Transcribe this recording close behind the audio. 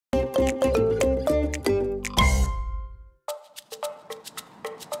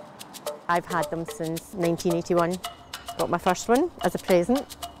I've had them since 1981. Got my first one as a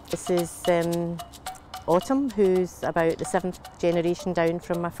present. This is Autumn, who's about the 7th generation down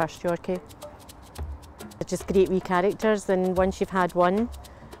from my first Yorkie. They're just great wee characters, and once you've had one,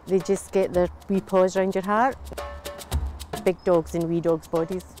 they just get their wee paws round your heart. Big dogs in wee dogs'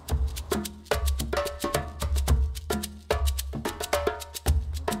 bodies.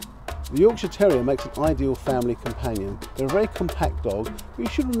 The Yorkshire Terrier makes an ideal family companion. They're a very compact dog, but you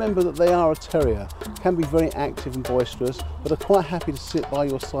should remember that they are a terrier, can be very active and boisterous, but are quite happy to sit by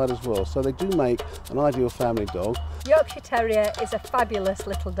your side as well. So they do make an ideal family dog. Yorkshire Terrier is a fabulous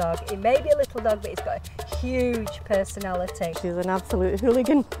little dog. It may be a little dog, but it's got a huge personality. She's an absolute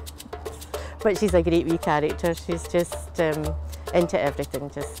hooligan, but she's a great wee character. She's just into everything,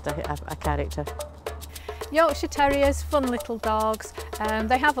 just a character. Yorkshire Terriers, fun little dogs.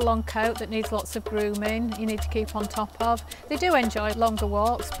 They have a long coat that needs lots of grooming, you need to keep on top of. They do enjoy longer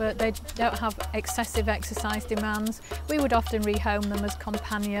walks, but they don't have excessive exercise demands. We would often rehome them as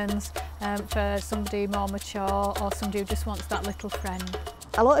companions for somebody more mature or somebody who just wants that little friend.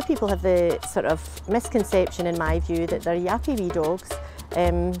 A lot of people have the sort of misconception, in my view, that they're yappy wee dogs.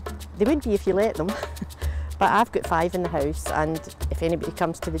 They would be if you let them. But I've got 5 in the house, and if anybody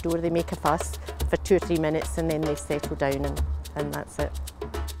comes to the door, they make a fuss for 2 or 3 minutes and then they settle down, and that's it.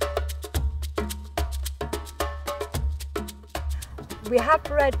 We have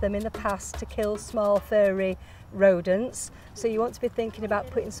bred them in the past to kill small furry rodents, so you want to be thinking about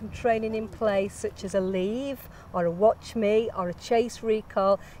putting some training in place, such as a leave or a watch me or a chase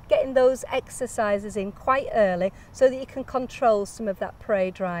recall, getting those exercises in quite early so that you can control some of that prey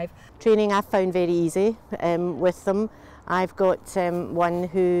drive. Training I've found very easy with them. I've got one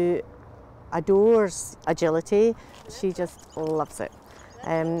who adores agility. She just loves it.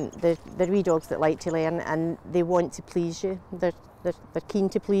 They're wee dogs that like to learn, and they want to please you. They're keen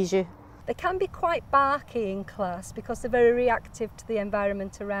to please you. They can be quite barky in class because they're very reactive to the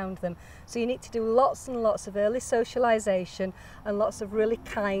environment around them. So you need to do lots and lots of early socialisation and lots of really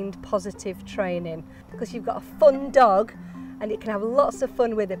kind, positive training, because you've got a fun dog and it can have lots of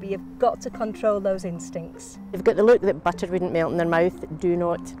fun with it, but you've got to control those instincts. They've got the look that butter wouldn't melt in their mouth. Do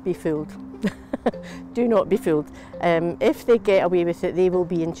not be fooled. Do not be fooled. If they get away with it, they will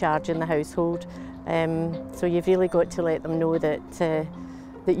be in charge in the household. So you've really got to let them know that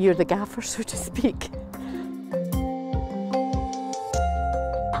that you're the gaffer, so to speak.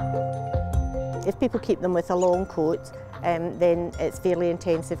 If people keep them with a long coat, then it's fairly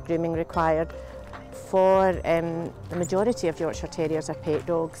intensive grooming required. For the majority of Yorkshire Terriers are pet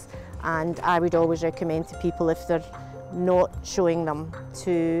dogs, and I would always recommend to people, if they're not showing them,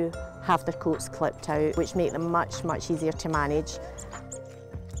 to have their coats clipped out, which make them much, much easier to manage.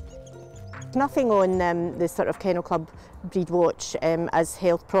 Nothing on the sort of Kennel Club breed watch as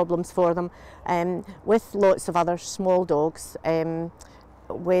health problems for them. With lots of other small dogs,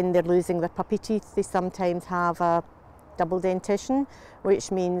 when they're losing their puppy teeth, they sometimes have a double dentition,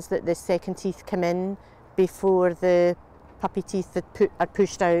 which means that the second teeth come in before the puppy teeth are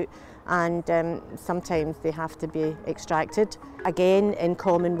pushed out, and sometimes they have to be extracted. Again, in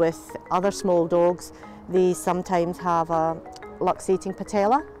common with other small dogs, they sometimes have a luxating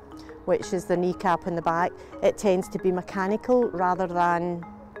patella, which is the kneecap in the back. It tends to be mechanical rather than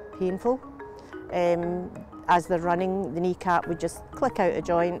painful. As they're running, the kneecap would just click out a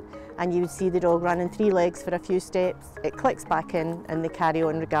joint, and you would see the dog running 3 legs for a few steps. It clicks back in and they carry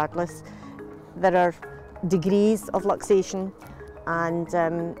on regardless. There are degrees of luxation, and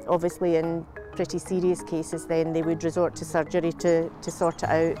obviously in pretty serious cases then they would resort to surgery to sort it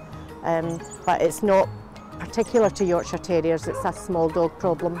out. But it's not particular to Yorkshire Terriers, it's a small dog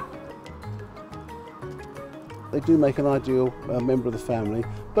problem. They do make an ideal member of the family,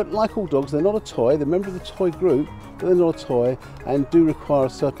 but like all dogs, they're not a toy. They're a member of the toy group, but they're not a toy, and do require a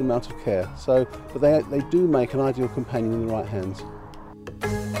certain amount of care. But they do make an ideal companion in the right hands.